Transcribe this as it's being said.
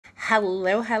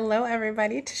Hello,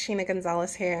 everybody. Tashina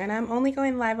Gonzalez here, and I'm only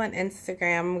going live on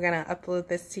Instagram. I'm going to upload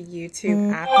this to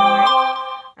YouTube afterwards.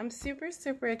 I'm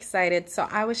super excited. So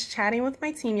I was chatting with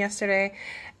my team yesterday,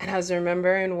 and I was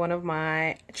remembering one of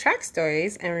my track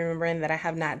stories and remembering that I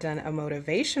have not done a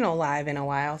motivational live in a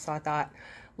while. So I thought,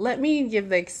 let me give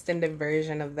the extended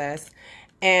version of this.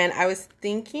 And I was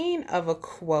thinking of a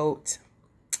quote.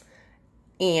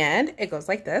 And it goes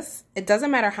like this. It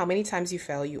doesn't matter how many times you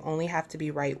fail, you only have to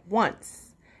be right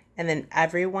once. And then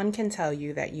everyone can tell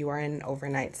you that you are an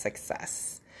overnight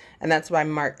success. And that's by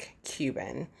Mark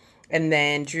Cuban. And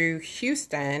then Drew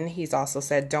Houston, he's also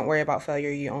said, don't worry about failure,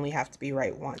 you only have to be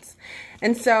right once.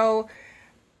 And so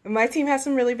my team has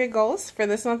some really big goals for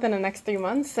this month and the next 3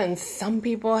 months. And some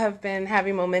people have been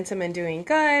having momentum and doing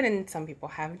good, and some people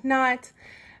have not.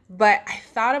 But I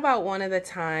thought about one of the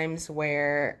times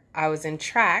where I was in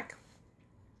track,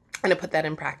 and I put that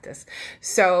in practice.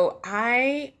 So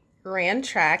I ran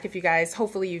track. If you guys,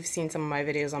 hopefully you've seen some of my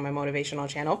videos on my motivational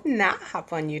channel. If not,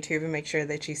 hop on YouTube and make sure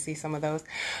that you see some of those.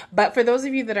 But for those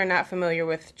of you that are not familiar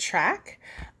with track,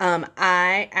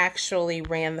 I actually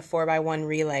ran the 4x1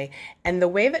 relay. And the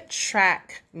way that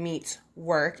track meets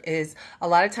work is a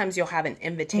lot of times you'll have an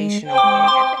invitational. And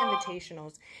at the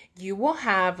invitationals, you will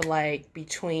have like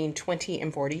between 20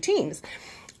 and 40 teams.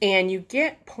 And you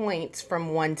get points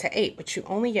from 1 to 8, but you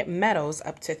only get medals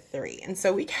up to 3. And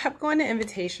so we kept going to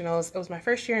invitationals. It was my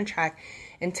first year in track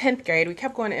in 10th grade. We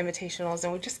kept going to invitationals,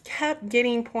 and we just kept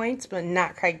getting points, but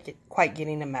not quite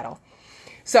getting a medal.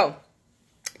 So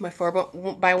my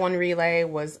 4x1 relay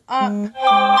was up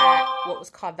at what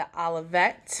was called the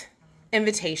Olivet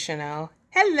Invitational.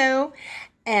 Hello.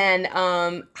 And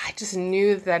I just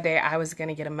knew that day I was going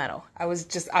to get a medal. I was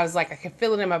like, I could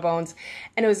feel it in my bones.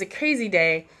 And it was a crazy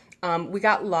day. We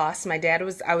got lost.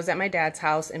 I was at my dad's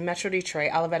house in Metro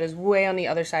Detroit. Olivet is way on the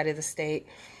other side of the state.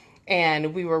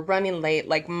 And we were running late.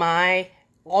 Like, my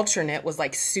alternate was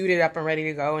like suited up and ready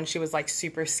to go. And she was like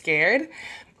super scared.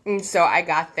 And so I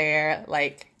got there,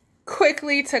 like,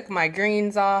 quickly took my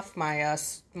greens off, my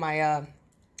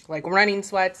like running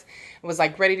sweats, was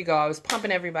like ready to go. I was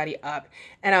pumping everybody up,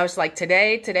 and I was like,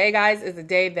 today guys is the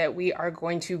day that we are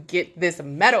going to get this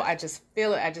medal. I just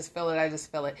feel it.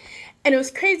 And it was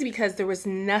crazy because there was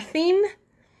nothing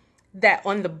that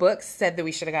on the books said that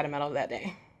we should have got a medal that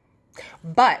day.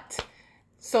 But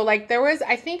so like there was,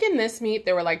 I think in this meet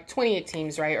there were like 28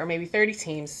 teams, right? Or maybe 30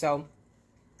 teams. So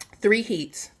 3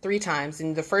 heats, 3 times.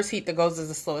 And the first heat that goes is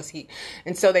the slowest heat.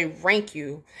 And so they rank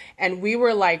you. And we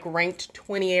were like ranked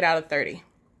 28 out of 30.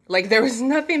 Like there was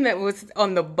nothing that was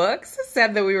on the books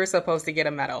said that we were supposed to get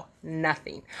a medal.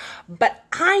 Nothing. But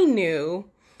I knew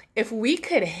if we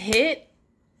could hit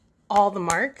all the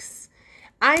marks,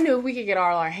 I knew if we could get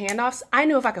all our handoffs, I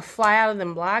knew if I could fly out of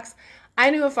them blocks, I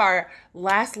knew if our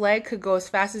last leg could go as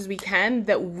fast as we can,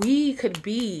 that we could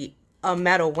be a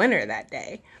medal winner that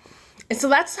day. And so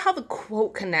that's how the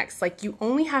quote connects. Like, you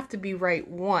only have to be right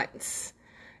once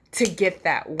to get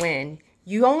that win.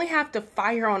 You only have to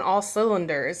fire on all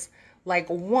cylinders like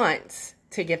once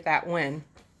to get that win.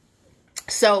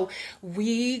 So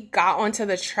we got onto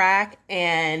the track,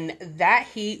 and that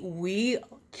heat, we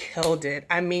killed it.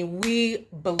 I mean, we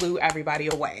blew everybody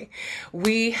away.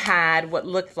 We had what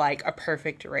looked like a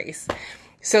perfect race.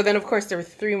 So then, of course, there were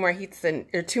 2 more heats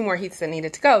that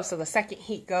needed to go. So the second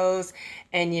heat goes,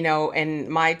 and, you know, and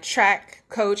my track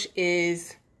coach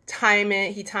is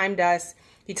timing. He timed us.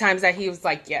 He times that. He was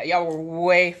like, yeah, y'all were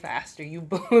way faster. You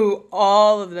blew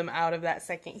all of them out of that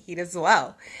second heat as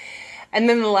well. And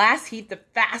then the last heat, the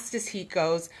fastest heat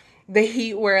goes, the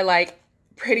heat where like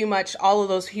pretty much all of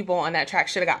those people on that track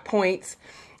should have got points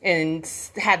and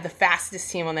had the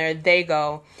fastest team on there. They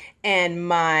go, and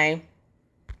my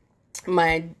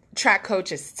track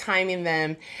coach is timing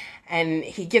them, and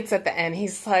he gets at the end.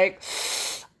 He's like,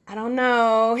 I don't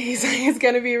know. He's like, it's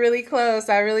going to be really close.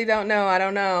 I really don't know. I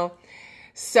don't know.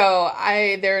 So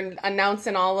they're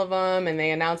announcing all of them, and they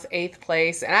announce 8th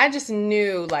place. And I just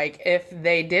knew, like, if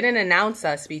they didn't announce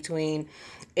us between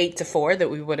 8 to 4, that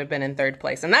we would have been in 3rd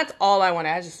place. And that's all I wanted.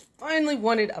 I just finally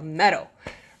wanted a medal,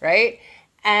 right?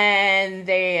 And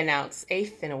they announced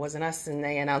 8th, and it wasn't us, and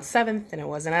they announced 7th, and it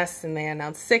wasn't us, and they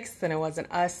announced 6th, and it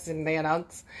wasn't us, and they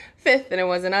announced 5th, and it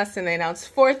wasn't us, and they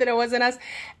announced 4th, and it wasn't us.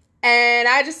 And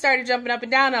I just started jumping up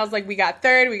and down. I was like, we got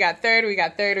 3rd, we got 3rd, we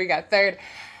got 3rd, we got 3rd.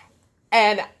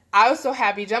 And I was so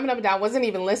happy, jumping up and down, wasn't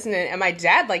even listening. And my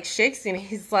dad like shakes me, and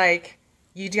he's like,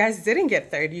 you guys didn't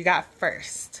get 3rd, you got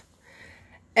 1st.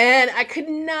 And I could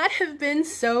not have been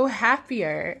so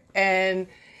happier. And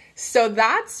so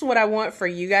that's what I want for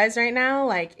you guys right now.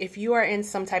 Like, if you are in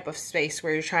some type of space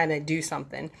where you're trying to do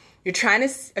something, You're trying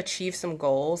to achieve some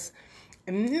goals.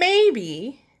 And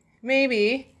maybe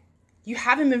you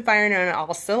haven't been firing on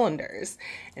all cylinders.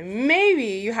 And maybe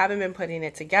you haven't been putting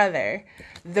it together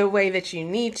the way that you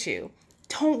need to.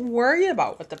 Don't worry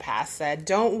about what the past said.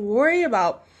 Don't worry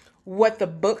about what the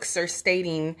books are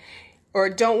stating, or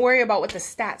don't worry about what the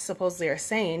stats supposedly are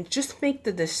saying. Just make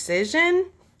the decision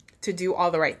to do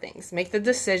all the right things. Make the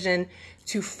decision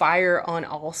to fire on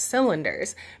all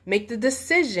cylinders. Make the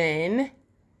decision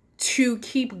to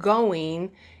keep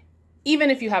going, even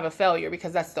if you have a failure,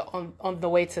 because that's on the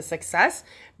way to success.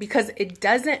 Because it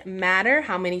doesn't matter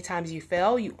how many times you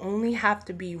fail. You only have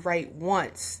to be right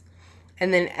once.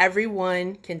 And then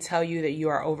everyone can tell you that you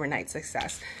are overnight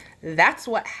success. That's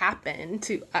what happened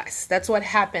to us. That's what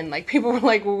happened. Like, people were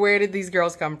like, well, where did these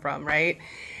girls come from, right?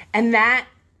 And that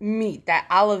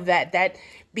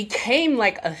became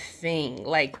like a thing.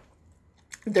 Like,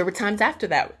 there were times after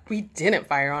that we didn't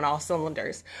fire on all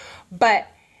cylinders. But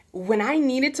when I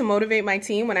needed to motivate my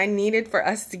team, when I needed for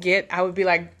us to get, I would be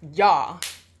like, y'all,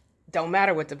 don't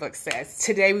matter what the book says.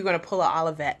 Today we're going to pull an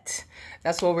Olivet.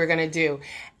 That's what we're going to do.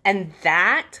 And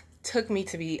that took me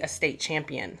to be a state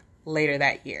champion later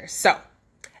that year. So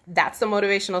that's the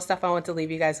motivational stuff I want to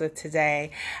leave you guys with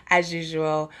today. As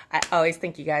usual, I always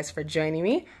thank you guys for joining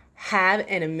me. Have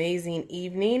an amazing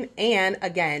evening. And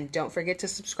again, don't forget to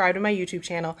subscribe to my YouTube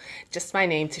channel. Just my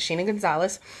name, Tashina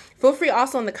Gonzalez. Feel free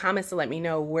also in the comments to let me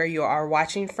know where you are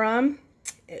watching from,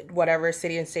 whatever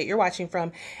city and state you're watching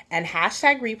from, and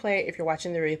hashtag replay if you're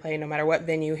watching the replay, no matter what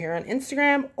venue, here on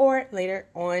Instagram or later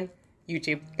on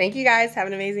YouTube. Thank you guys. Have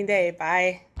an amazing day.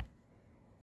 Bye.